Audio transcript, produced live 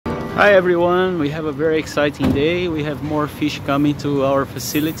Hi everyone, we have a very exciting day. We have more fish coming to our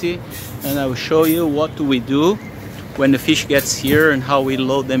facility, and I will show you what do we do when the fish gets here and how we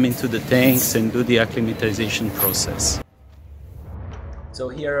load them into the tanks and do the acclimatization process. So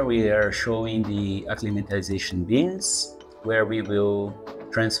here we are showing the acclimatization bins where we will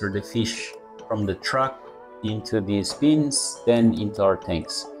transfer the fish from the truck into these bins, then into our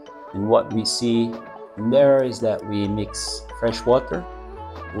tanks. And what we see in there is that we mix fresh water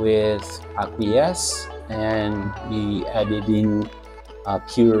with aqueous, and we added in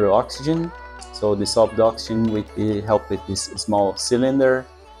pure oxygen. So dissolved oxygen will help with this small cylinder,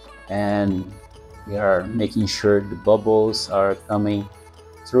 and we are making sure the bubbles are coming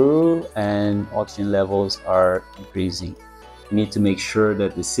through and oxygen levels are increasing. We need to make sure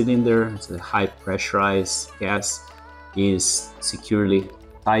that the cylinder, it's a high pressurized gas, is securely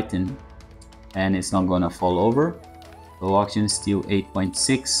tightened and it's not going to fall over. So oxygen is still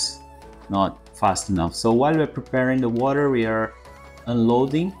 8.6, not fast enough. So while we're preparing the water, we are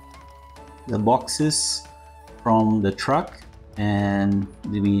unloading the boxes from the truck, and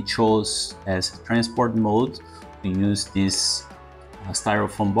we chose as transport mode to use these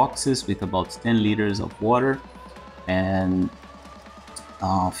styrofoam boxes with about 10 liters of water, and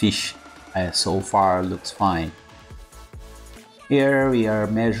fish so far looks fine. Here we are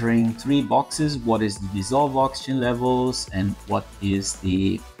measuring 3 boxes. What is the dissolved oxygen levels and what is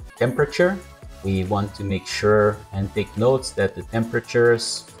the temperature. We want to make sure and take notes that the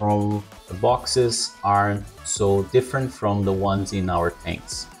temperatures from the boxes aren't so different from the ones in our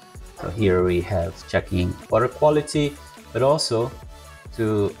tanks. So here we have checking water quality, but also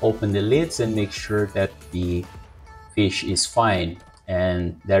to open the lids and make sure that the fish is fine,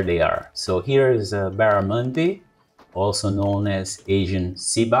 and there they are. So here is a barramundi, also known as Asian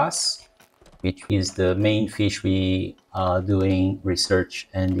sea bass, which is the main fish we are doing research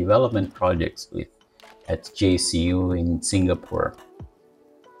and development projects with at JCU in Singapore.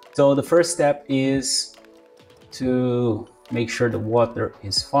 So the first step is to make sure the water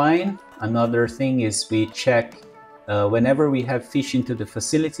is fine. Another thing is we check whenever we have fish into the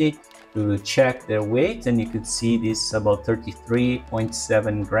facility, we will check their weight, and you could see this is about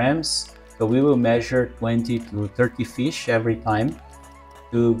 33.7 grams. So we will measure 20 to 30 fish every time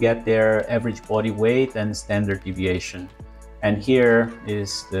to get their average body weight and standard deviation. And here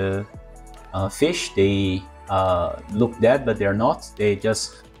is the fish. They look dead, but they're not. They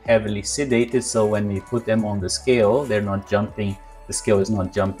just heavily sedated. So when we put them on the scale, they're not jumping. The scale is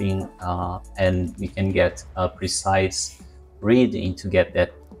not jumping, and we can get a precise reading to get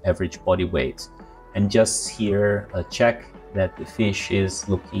that average body weight. And just here a check that the fish is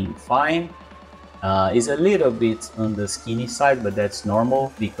looking fine. Is a little bit on the skinny side, but that's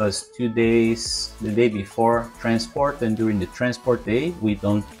normal because 2 days, the day before transport and during the transport day, we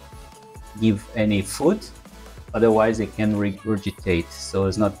don't give any food, otherwise they can regurgitate, so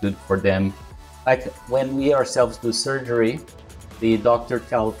it's not good for them. Like when we ourselves do surgery, the doctor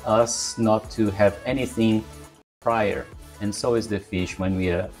tells us not to have anything prior, and so is the fish when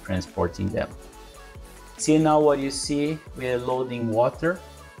we are transporting them. See now what you see, we are loading water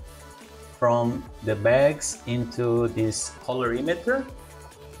from the bags into this colorimeter.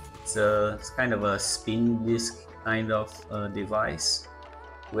 It's kind of a spin disc kind of device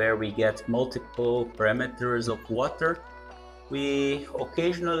where we get multiple parameters of water. We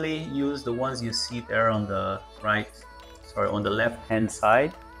occasionally use the ones you see there on the on the left hand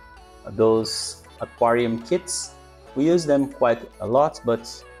side, those aquarium kits. We use them quite a lot, but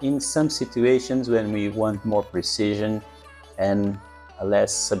in some situations when we want more precision and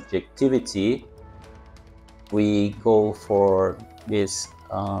less subjectivity, we go for this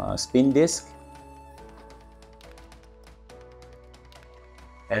spin disc.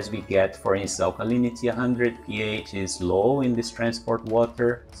 As we get, for instance, alkalinity 100, pH is low in this transport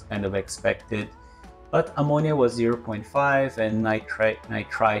water, it's kind of expected, but ammonia was 0.5 and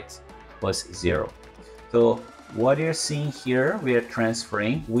nitrite was 0. So what you're seeing here, we are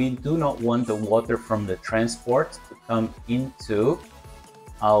transferring. We do not want the water from the transport to come into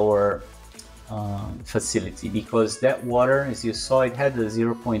our facility, because that water, as you saw, it had a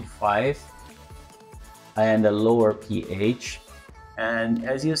 0.5 and a lower pH. And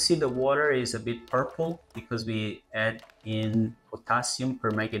as you see, the water is a bit purple because we add in potassium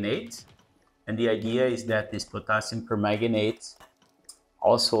permanganate. And the idea is that this potassium permanganate,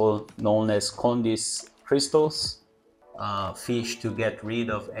 also known as Condis crystals, fish to get rid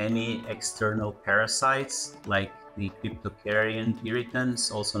of any external parasites like the cryptocarrion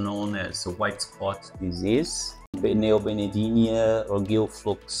irritants, also known as white spot disease, Neobenedinia or gill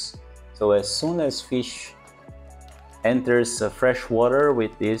flux. So as soon as fish enters fresh water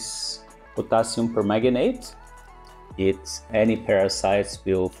with this potassium permanganate, any parasites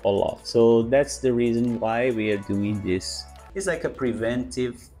will fall off. So that's the reason why we are doing this. It's like a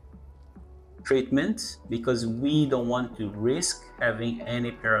preventive treatment because we don't want to risk having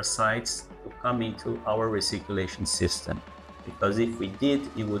any parasites to come into our recirculation system. Because if we did,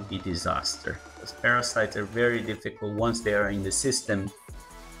 it would be disaster. Because parasites are very difficult once they are in the system,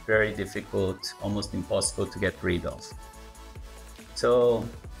 very difficult, almost impossible to get rid of. So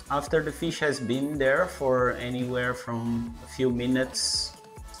after the fish has been there for anywhere from a few minutes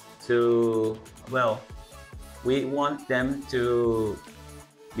to, well, we want them to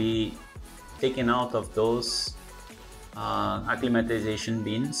be taken out of those acclimatization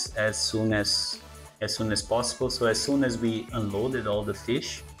bins as soon as possible. So as soon as we unloaded all the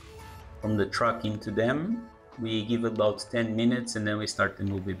fish from the truck into them, we give about 10 minutes and then we start to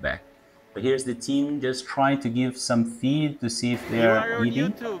move it back. But here's the team just trying to give some feed to see if they are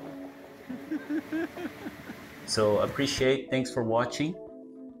eating. So thanks for watching.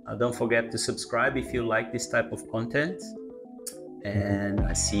 Don't forget to subscribe if you like this type of content. And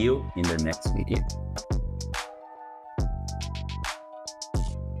I see you in the next video.